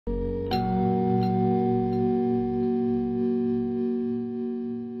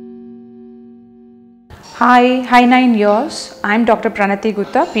Hi, Hi9 yours. I'm Dr. Pranathi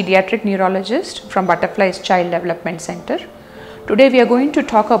Gutta, Pediatric Neurologist from Butterfly's Child Development Center. Today we are going to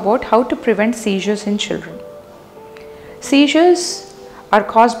talk about how to prevent seizures in children. Seizures are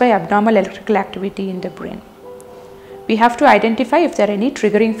caused by abnormal electrical activity in the brain. We have to identify if there are any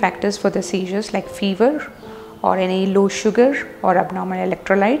triggering factors for the seizures like fever or any low sugar or abnormal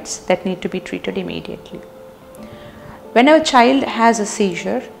electrolytes that need to be treated immediately. When a child has a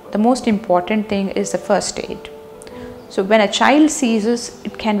seizure, the most important thing is the first aid. So when a child seizes,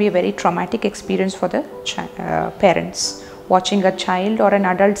 it can be a very traumatic experience for the parents. Watching a child or an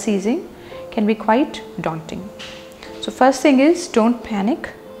adult seizing can be quite daunting. So first thing is, don't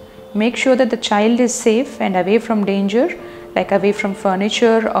panic. Make sure that the child is safe and away from danger, like away from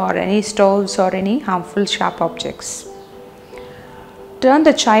furniture or any stoves or any harmful sharp objects. Turn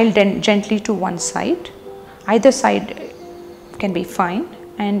the child gently to one side. Either side can be fine.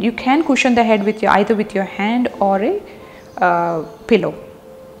 And you can cushion the head with either with your hand or a pillow.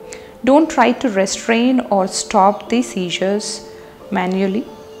 Don't try to restrain or stop the seizures manually.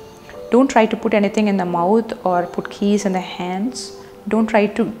 Don't try to put anything in the mouth or put keys in the hands. Don't try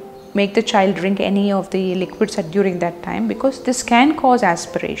to make the child drink any of the liquids during that time, because this can cause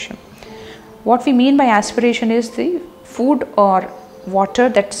aspiration. What we mean by aspiration is the food or water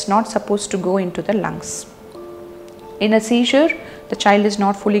that's not supposed to go into the lungs. In a seizure, the child is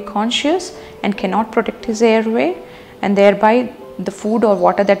not fully conscious and cannot protect his airway, and thereby the food or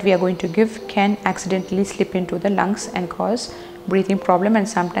water that we are going to give can accidentally slip into the lungs and cause breathing problem, and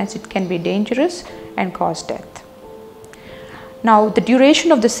sometimes it can be dangerous and cause death. Now, the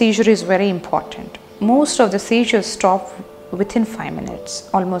duration of the seizure is very important. Most of the seizures stop within 5 minutes,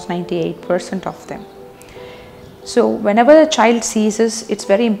 almost 98% of them. So whenever a child seizes, it's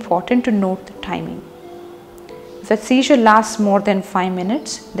very important to note the timing. If a seizure lasts more than 5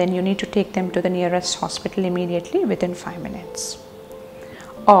 minutes, then you need to take them to the nearest hospital immediately within 5 minutes.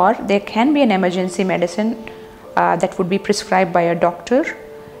 Or there can be an emergency medicine that would be prescribed by a doctor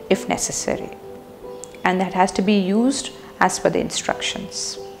if necessary, and that has to be used as per the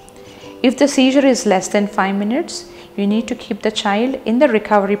instructions. If the seizure is less than 5 minutes, you need to keep the child in the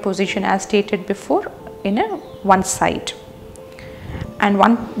recovery position as stated before, in one side. And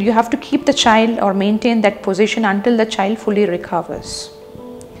you have to keep the child or maintain that position until the child fully recovers.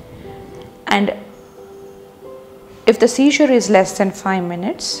 And if the seizure is less than 5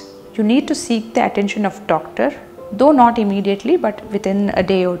 minutes, you need to seek the attention of doctor, though not immediately, but within a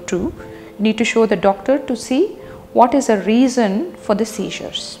day or two. You need to show the doctor to see what is the reason for the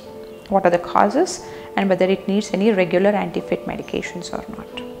seizures, what are the causes, and whether it needs any regular anti-fit medications or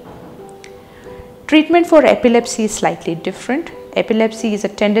not. Treatment for epilepsy is slightly different. Epilepsy is a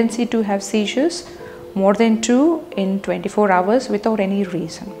tendency to have seizures more than 2 in 24 hours without any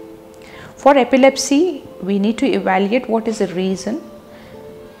reason. For epilepsy, we need to evaluate what is the reason.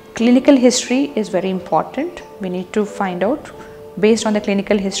 Clinical history is very important. We need to find out, based on the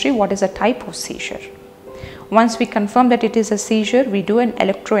clinical history, what is the type of seizure. Once we confirm that it is a seizure, we do an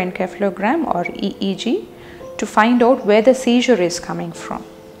electroencephalogram or EEG to find out where the seizure is coming from.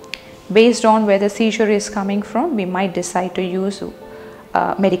 Based on where the seizure is coming from, we might decide to use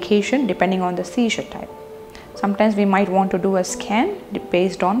medication depending on the seizure type. Sometimes we might want to do a scan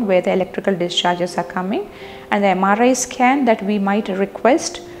based on where the electrical discharges are coming, and the MRI scan that we might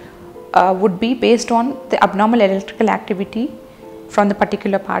request would be based on the abnormal electrical activity from the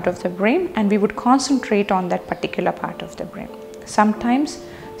particular part of the brain, and we would concentrate on that particular part of the brain. Sometimes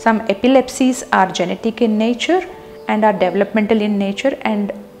some epilepsies are genetic in nature and are developmental in nature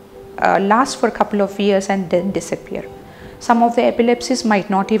and last for a couple of years and then disappear. Some of the epilepsies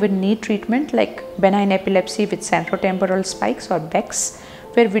might not even need treatment, like benign epilepsy with centrotemporal spikes or BECs,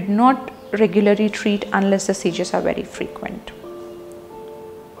 where we do not regularly treat unless the seizures are very frequent.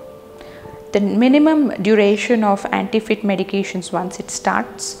 The minimum duration of anti-fit medications once it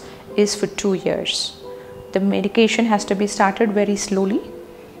starts is for 2 years. The medication has to be started very slowly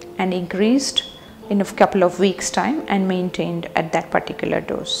and increased in a couple of weeks' time and maintained at that particular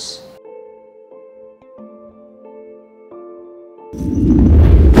dose.